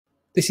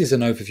This is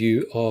an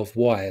overview of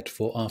Wired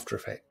for After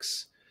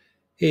Effects.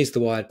 Here's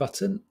the Wired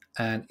button,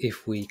 and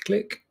if we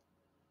click,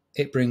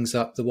 it brings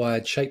up the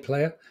Wired shape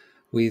layer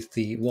with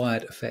the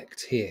Wired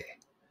effect here.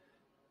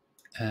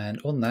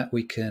 And on that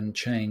we can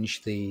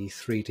change the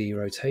 3D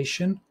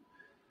rotation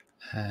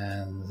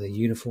and the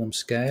uniform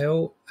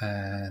scale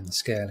and the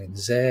scale in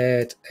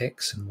Z,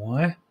 X and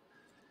Y,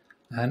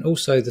 and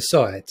also the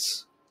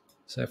sides.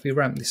 So if we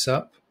ramp this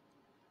up,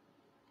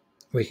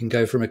 we can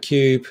go from a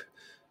cube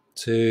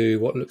to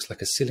what looks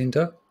like a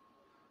cylinder,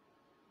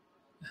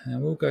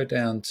 and we'll go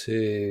down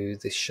to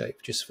this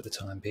shape just for the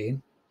time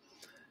being.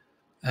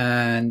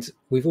 And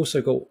we've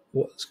also got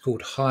what's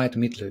called hide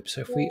mid loop.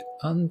 So if we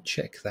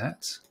uncheck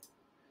that,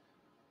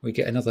 we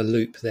get another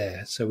loop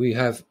there. So we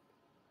have,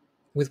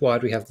 with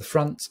Wired, we have the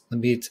front, the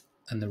mid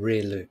and the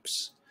rear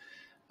loops,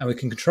 and we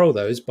can control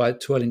those by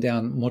twirling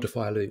down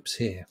modify loops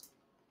here.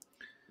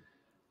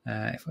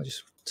 If I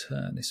just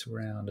turn this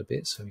around a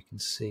bit so we can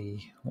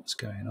see what's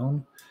going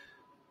on.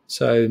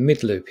 So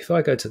mid loop, if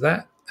I go to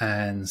that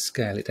and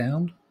scale it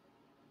down,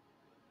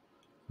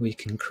 we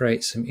can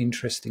create some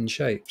interesting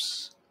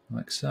shapes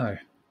like so.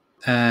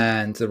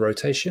 And the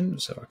rotation,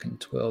 so I can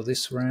twirl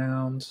this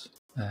around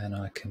and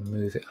I can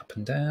move it up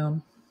and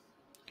down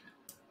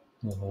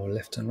or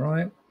left and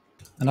right.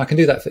 And I can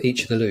do that for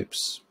each of the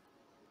loops.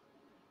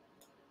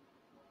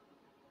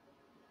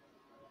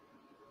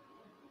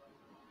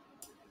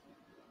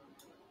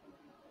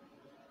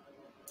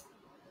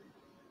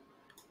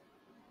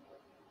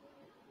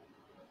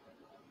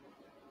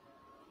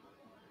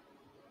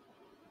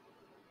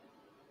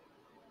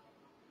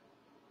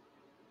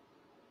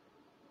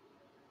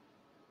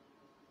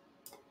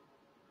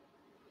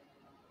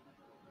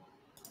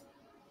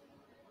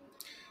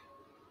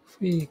 If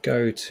we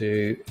go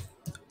to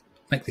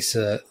make this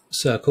a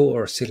circle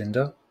or a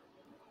cylinder,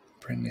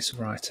 bring this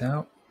right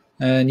out,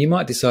 and you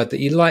might decide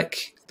that you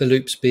like the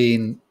loops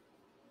being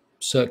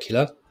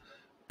circular,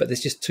 but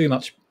there's just too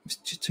much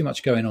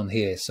going on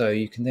here. So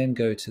you can then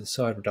go to the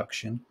side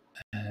reduction,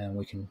 and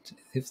we can,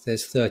 if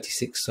there's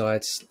 36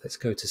 sides, let's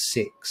go to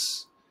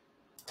 6.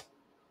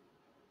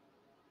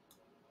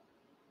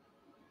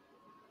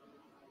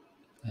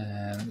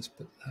 And let's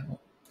put that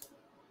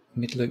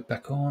mid loop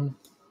back on,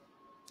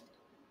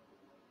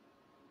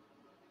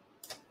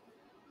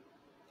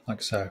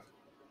 like so.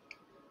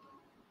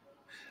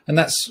 And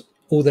that's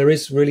all there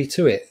is really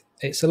to it.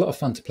 It's a lot of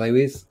fun to play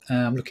with.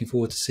 I'm looking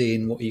forward to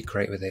seeing what you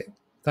create with it.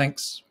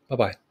 Thanks.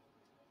 Bye-bye.